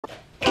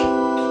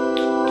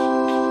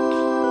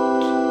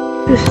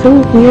It's so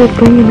weird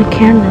bringing a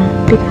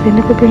camera because I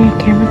never bring a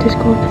camera to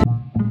school.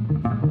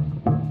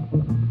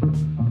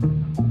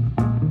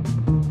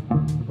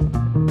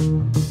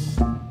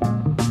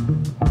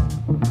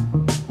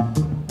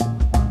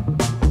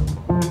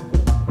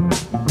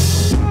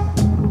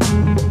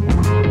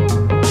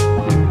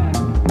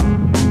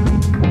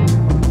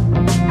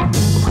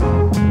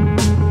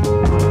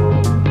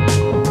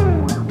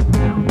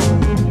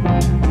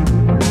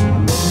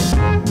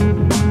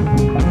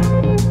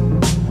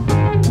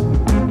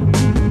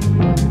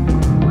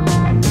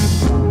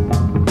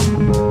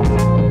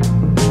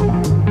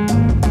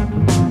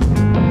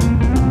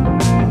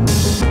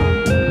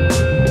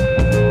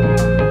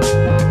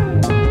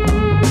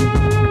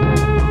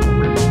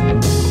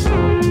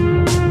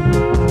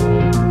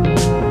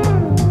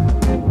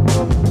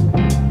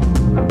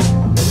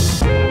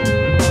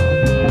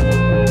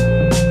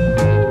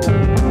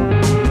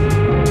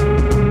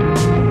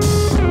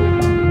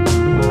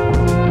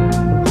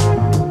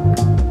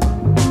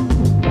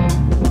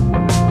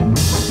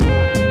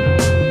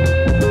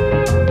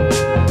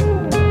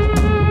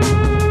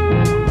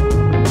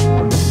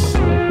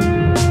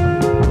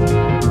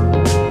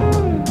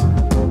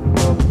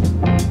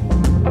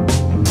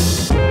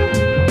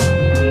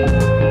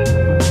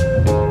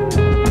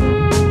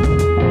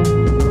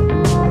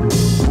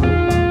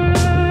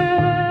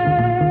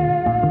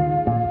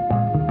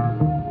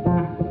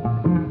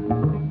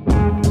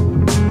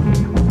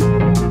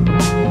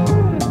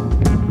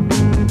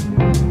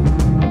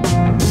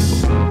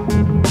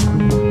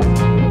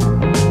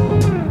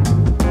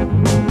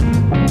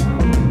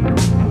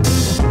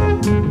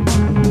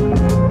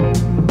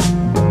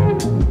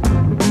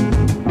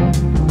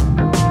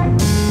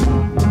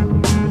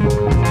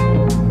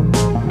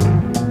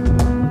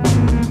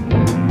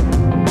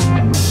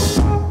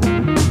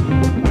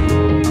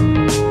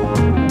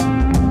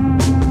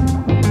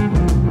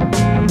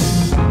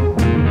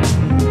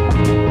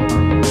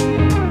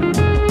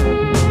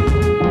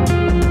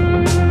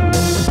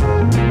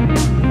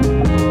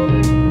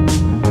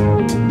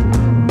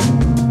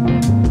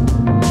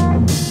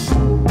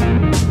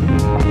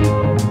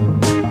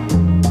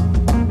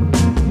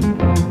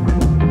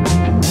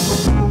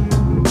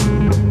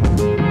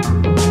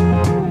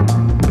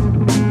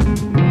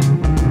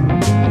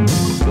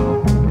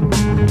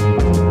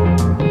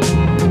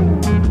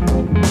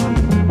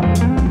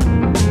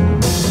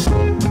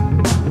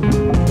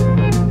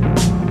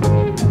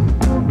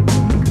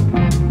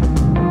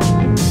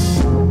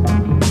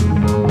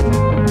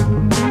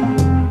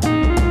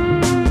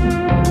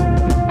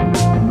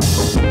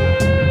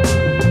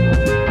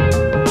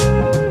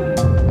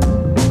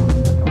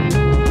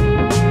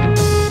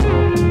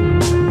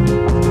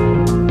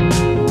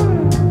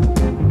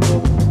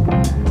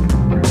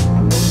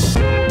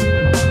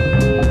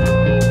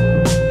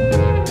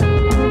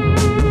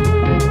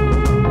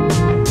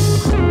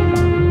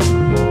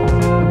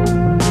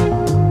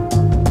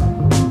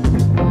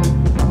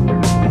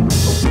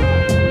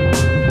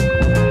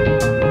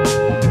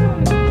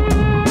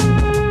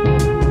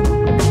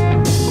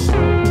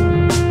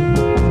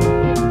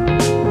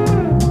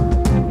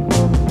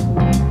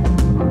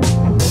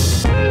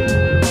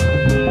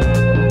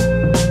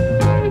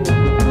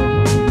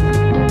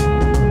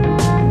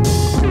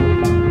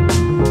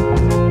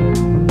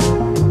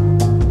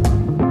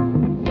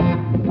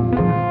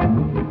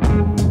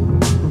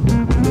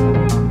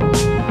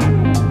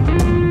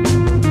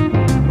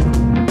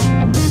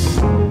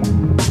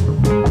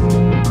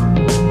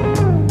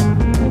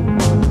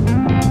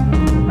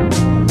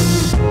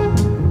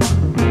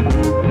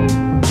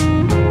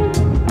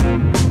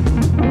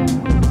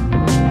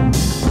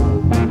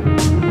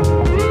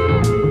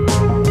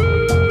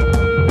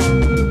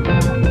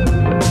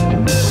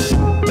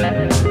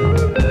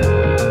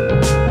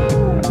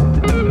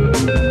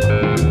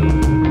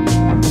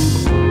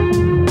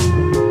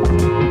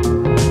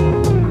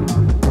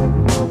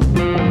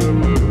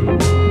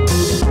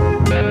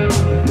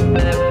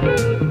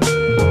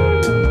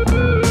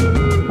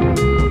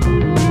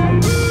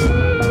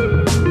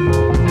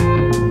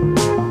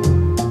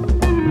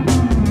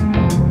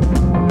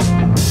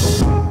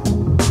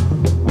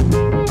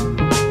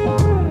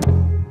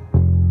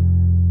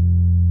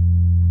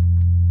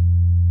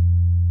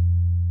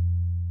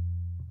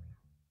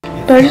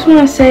 But I just want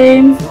to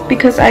say,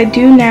 because I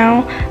do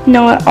now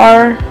know what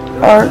our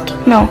art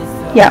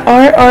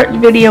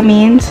video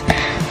means.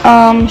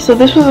 So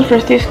this was the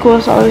first day of school,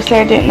 so obviously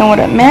I didn't know what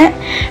it meant.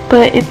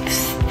 But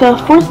it's the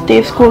 4th day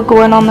of school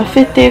going on the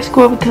 5th day of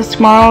school, because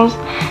tomorrow's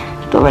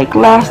the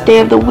last day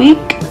of the week,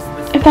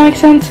 if that makes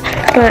sense.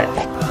 But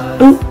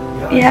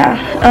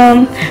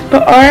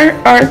but our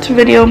art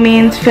video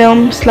means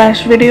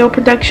film/video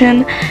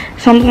production,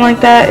 something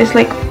like that. It's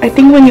I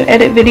think when you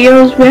edit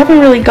videos, we haven't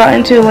really gotten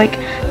into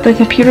the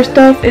computer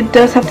stuff. It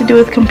does have to do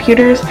with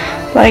computers.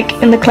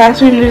 In the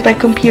classroom, there's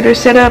computer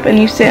setup and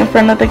you sit in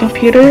front of the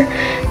computer,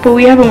 but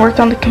we haven't worked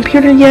on the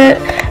computer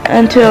yet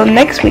until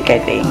next week, I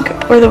think,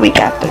 or the week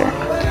after.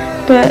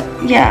 But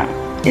yeah,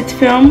 it's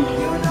film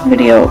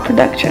video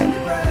production.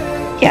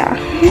 Yeah,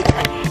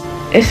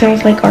 it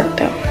sounds like art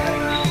though.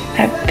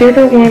 have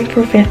theater 1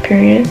 for 5th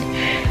period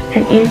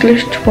and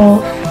English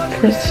 12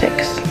 for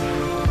 6th.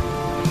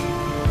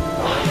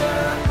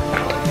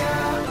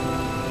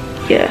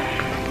 Yeah,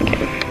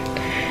 okay.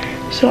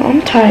 So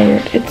I'm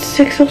tired. It's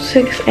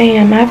 6:06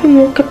 a.m. I haven't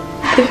woke up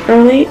this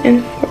early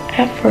in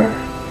forever.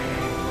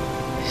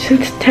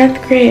 Since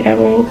 10th grade, I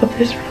haven't woke up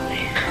this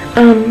early.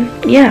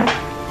 Yeah.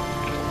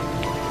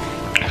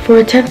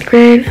 For 10th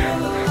grade,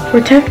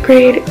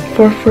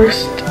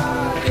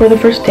 for the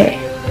first day.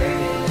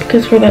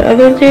 Because for the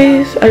other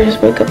days, I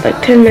just wake up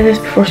like 10 minutes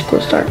before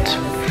school starts.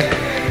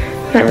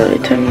 Not really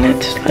 10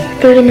 minutes, like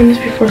 30 minutes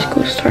before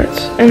school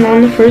starts. And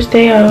on the first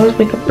day, I always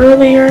wake up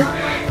earlier.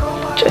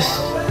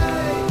 Just,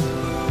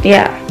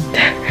 yeah.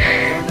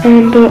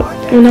 But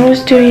when I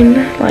was doing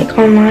like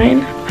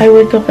online, I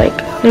wake up like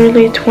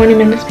literally 20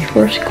 minutes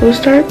before school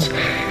starts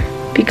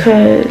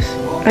because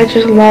I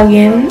just log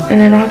in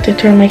and I don't have to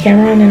turn my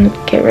camera on and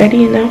get ready,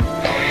 you know.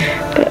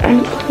 But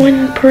I'm going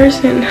in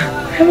person.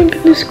 I haven't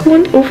been to school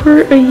in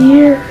over a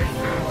year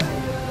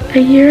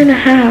and a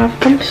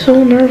half. I'm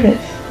so nervous.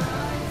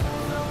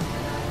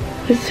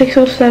 It's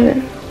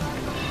 6:07.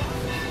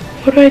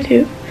 What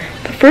do?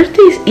 The first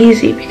day is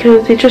easy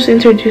because they just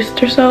introduced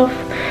themselves,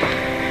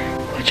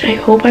 which I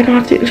hope I don't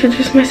have to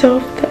introduce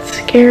myself. That's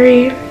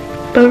scary.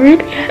 But we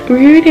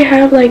already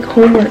have like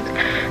homework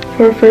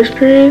for first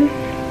period.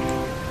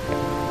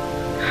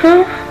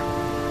 Huh?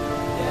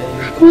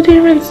 School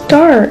didn't even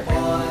start.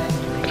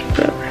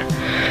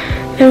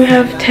 Then we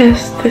have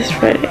tests this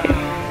Friday.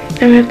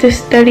 And we have to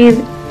study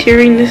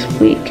during this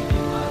week.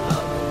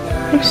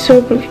 I'm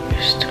so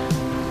confused.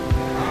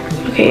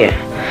 Okay, yeah.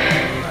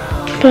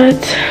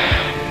 But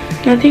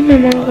I think my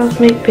mom wants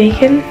to make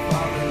bacon.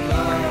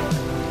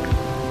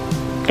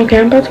 Okay,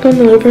 I'm about to go in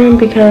the living room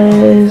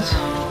because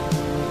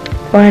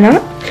why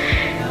not?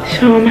 So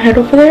I'm gonna head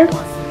over there.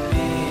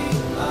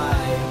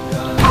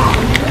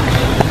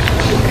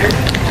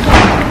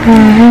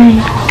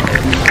 Alright.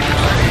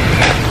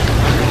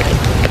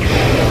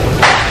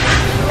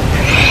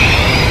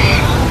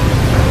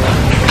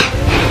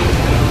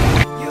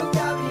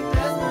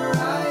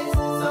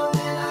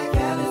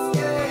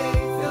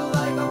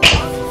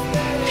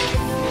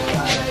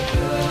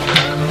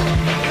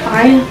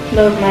 I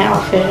love my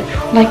outfit.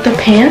 Like the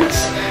pants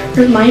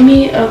remind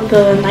me of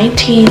the late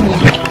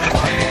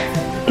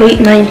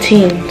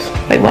 19s.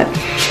 Like what?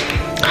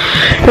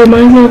 It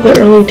reminds me of the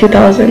early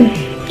 2000s.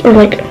 Or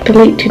like the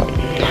late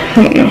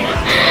I don't know.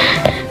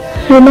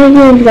 It reminds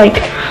me of like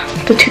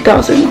the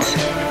 2000s.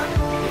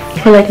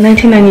 Or like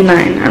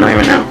 1999. I don't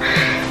even know.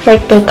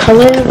 Like the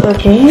color of the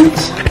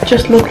jeans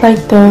just look like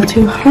the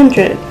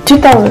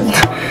 2000s.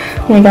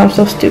 Oh my god, I'm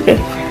so stupid.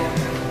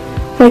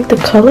 Like the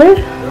color?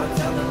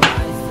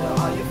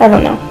 I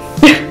don't know.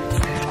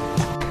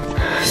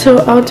 So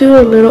I'll do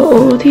a little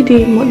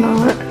OOTD and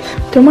whatnot.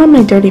 Don't mind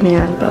my dirty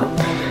man, but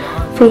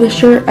for the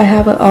shirt, I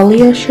have an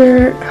Alia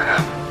shirt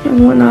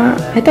and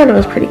whatnot. I thought it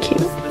was pretty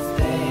cute.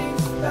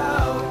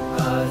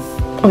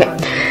 Okay.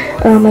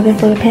 And then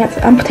for the pants,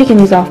 I'm taking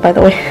these off, by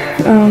the way.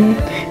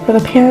 For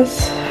the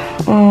pants,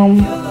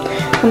 I'm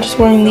just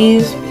wearing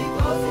these.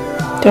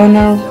 Don't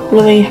know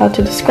really how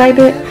to describe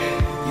it.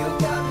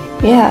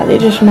 Yeah, they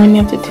just remind me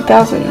of the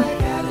 2000s.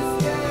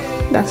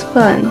 That's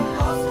fun.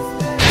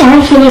 I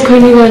don't feel like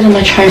putting you guys on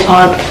my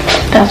tripod.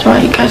 That's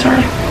why you guys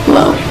are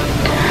low.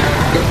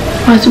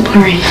 Why is it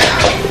blurry?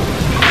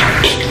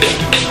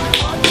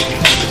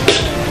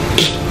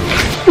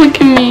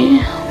 Look at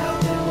me.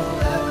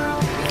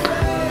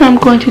 I'm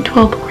going to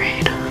 12th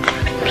grade.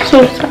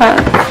 So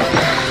sad.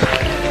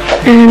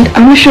 And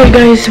I'm gonna show you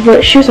guys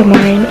what shoes I'm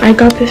wearing. I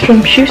got this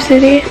from Shoe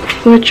City,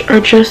 which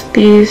are just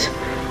these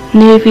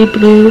navy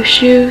blue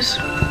shoes.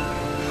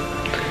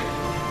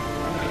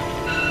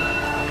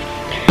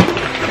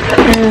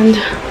 And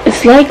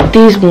it's like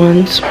these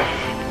ones,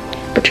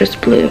 but just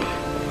blue.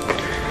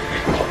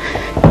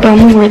 But I'm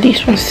gonna wear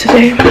these ones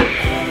today.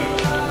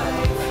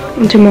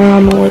 And tomorrow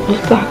I'm gonna wear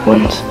those black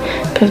ones.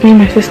 Because me and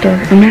my sister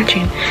are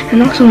matching.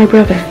 And also my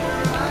brother.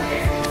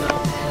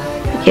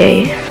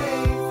 Yay.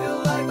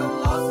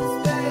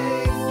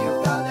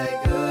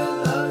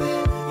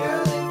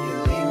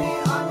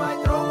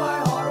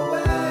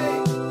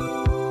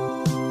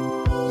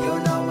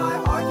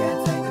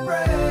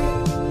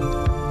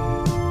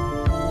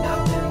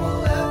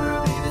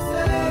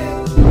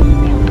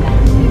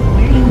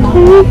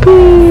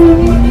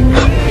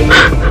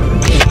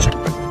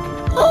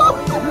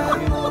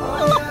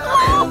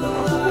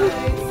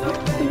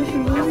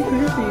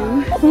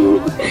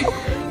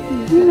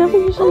 You never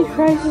usually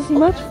cries this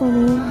much for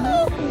me.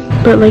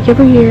 But like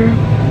every year,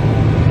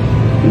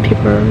 when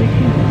people are like,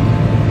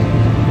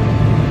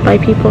 by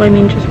people I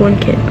mean just one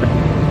kid, but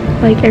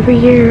like every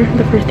year,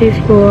 the first day of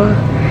school,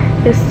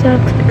 it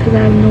sucks because I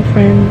have no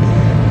friends.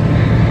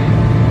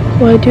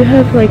 Well, I do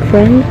have like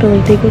friends, but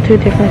like they go to a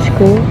different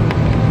school.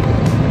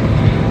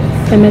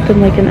 I met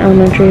them like in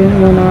elementary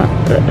and whatnot,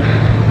 but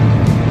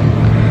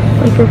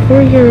like for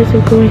 4 years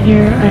of going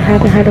here, I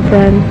haven't had a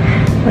friend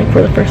like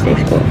for the first day of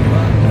school.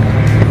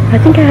 I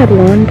think I had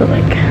one, but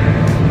like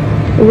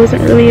it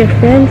wasn't really a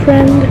friend,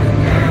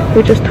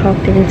 We just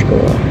talked during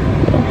school.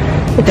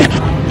 Okay,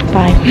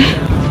 bye.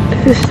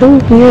 This is so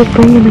weird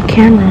bringing a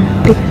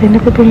camera because I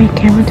never bring a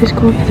camera to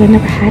school because I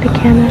never had a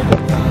camera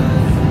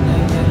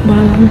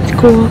while I'm in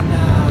school.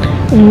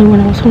 Only when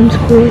I was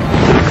homeschooled.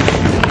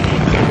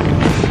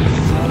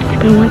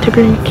 But I want to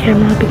bring a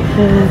camera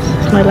because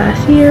it's my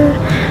last year,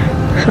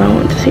 so I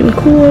want to seem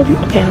cool.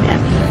 Okay, yeah,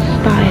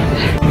 bye.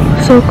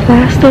 So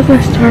class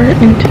doesn't start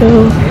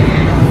until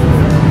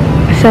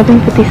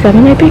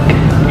 7:57, I think,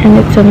 and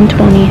it's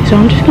 7:20. So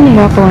I'm just gonna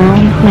walk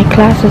around. My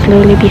class is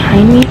literally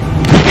behind me.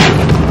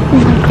 Oh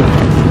my god,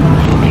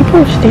 people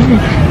are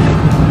staring.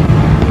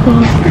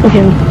 Well,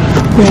 okay,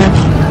 yeah,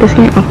 this is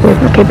getting awkward.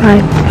 Okay,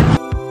 bye.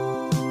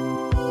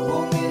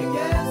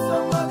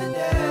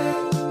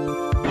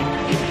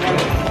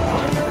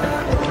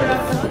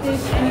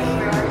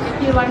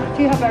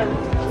 Do you have a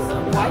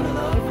wife?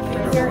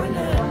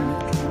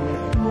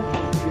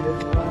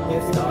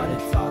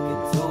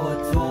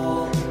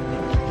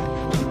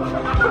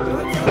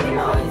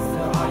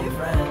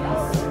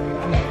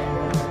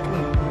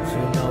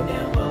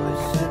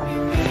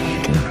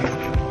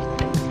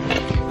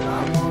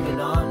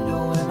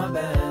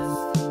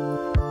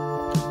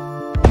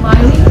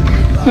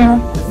 Yeah.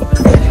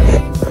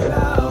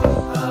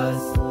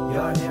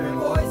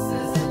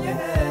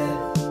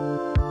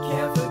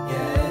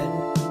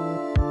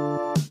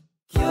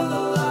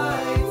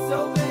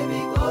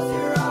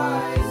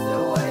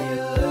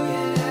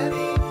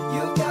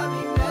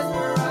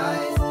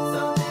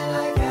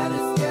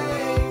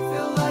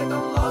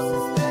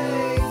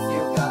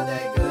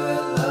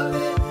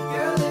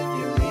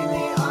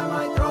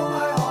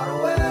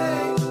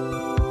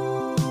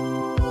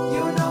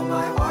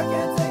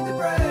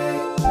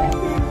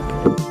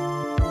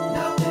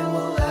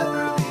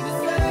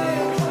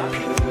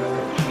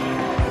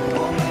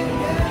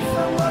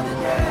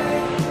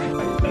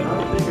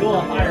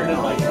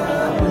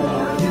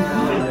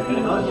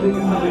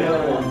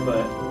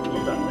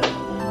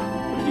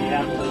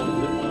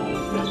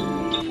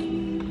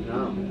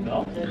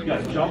 You got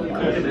to jump. I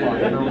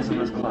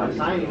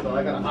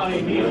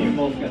mean, me and you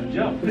both got to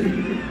jump.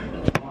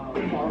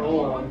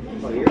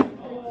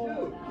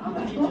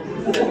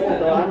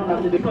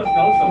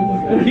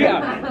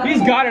 Yeah,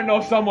 he's got to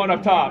know someone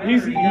up top.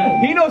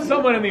 He knows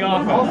someone in the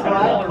office.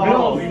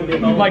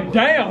 Like,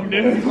 damn,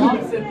 dude.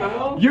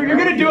 You're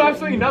gonna do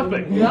absolutely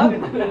nothing. Yep,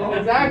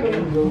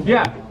 exactly.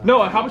 Yeah.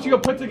 Noah, how about you go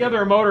put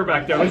together a motor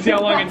back there? Let's see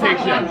how long it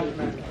takes you.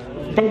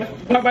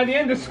 But by the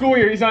end of the school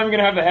year, he's not even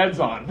gonna have the heads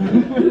on.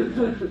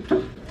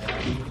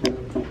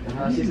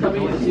 She's gonna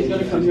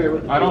come here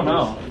with. I don't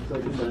know.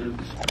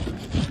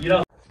 You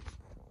know.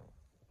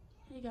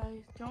 Hey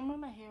guys, don't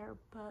mind my hair,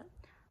 but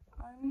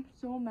I'm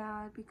so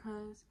mad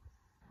because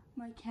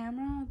my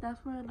camera,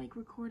 that's where I like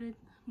recorded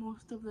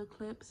most of the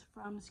clips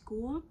from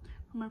school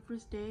for my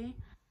first day,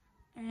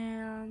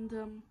 and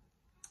it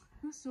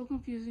was so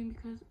confusing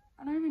because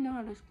I don't even know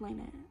how to explain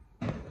it.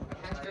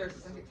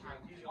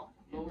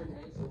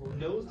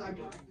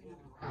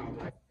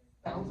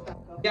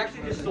 He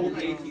actually just sold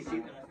the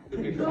ATC.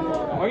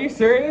 Are you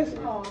serious?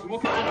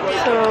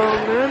 So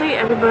literally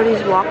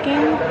everybody's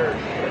walking,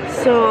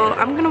 so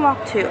I'm gonna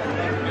walk too.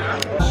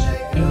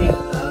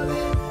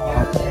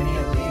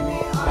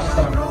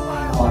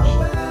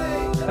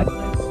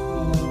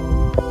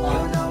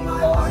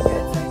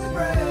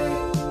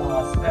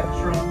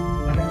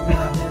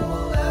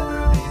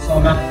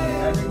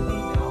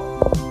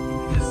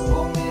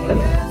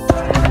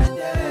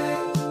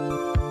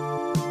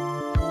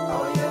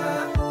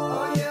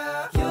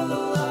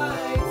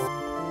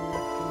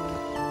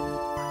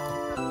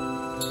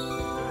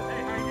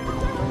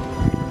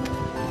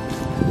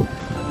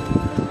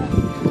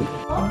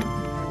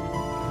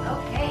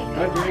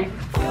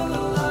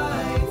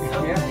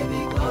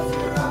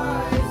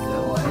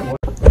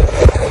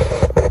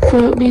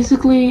 But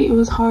basically it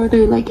was hard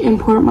to like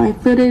import my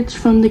footage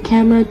from the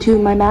camera to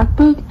my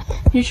MacBook.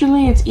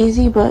 Usually it's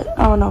easy, but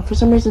I don't know, for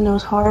some reason it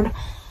was hard.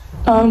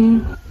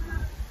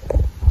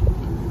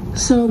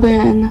 So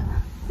then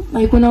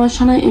like when I was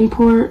trying to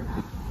import,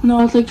 when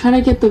I was like trying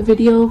to get the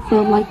video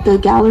from like the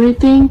gallery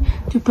thing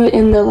to put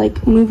in the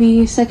like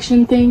movie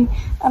section thing,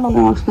 I don't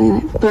know how to explain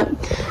it, but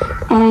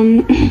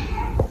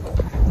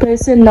it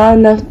said not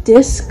enough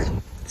disk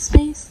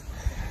space,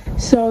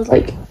 so I was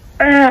like,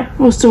 I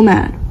was so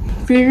mad.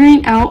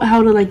 Figuring out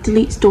how to like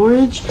delete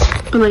storage,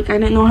 but like I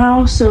didn't know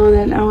how, so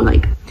then I would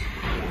like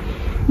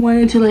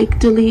wanted to like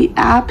delete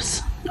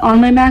apps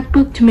on my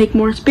MacBook to make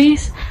more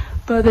space,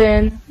 but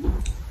then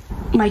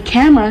my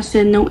camera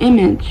said no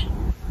image.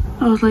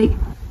 I was like,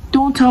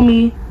 don't tell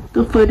me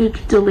the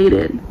footage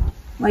deleted,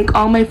 like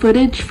all my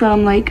footage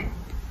from like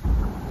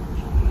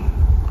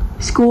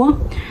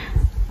school.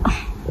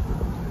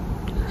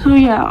 So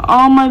yeah,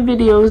 all my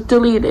videos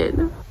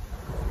deleted.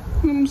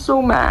 I'm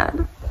so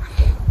mad.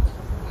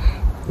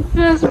 It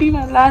has to be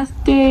my last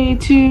day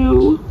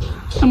too.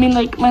 I mean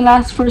like my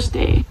last first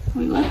day.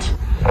 Wait, what?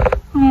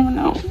 I don't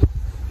know.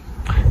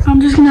 I'm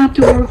just gonna have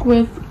to work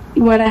with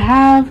what I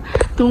have.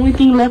 The only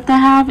thing left I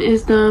have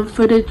is the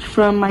footage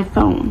from my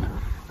phone,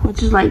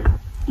 which is like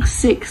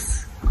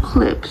 6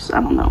 clips.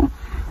 I don't know.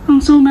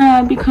 I'm so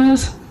mad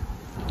because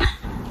I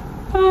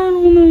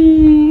don't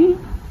know.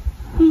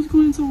 It was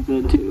going so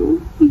good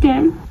too.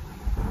 Okay.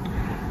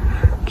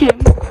 Okay.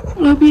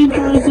 I hope you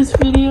enjoyed this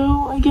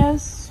video, I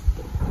guess.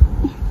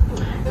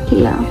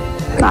 Okay, yeah.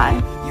 Bye.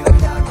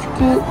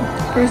 School.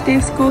 First day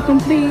of school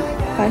complete.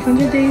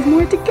 500 days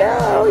more to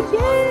go.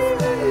 Yay!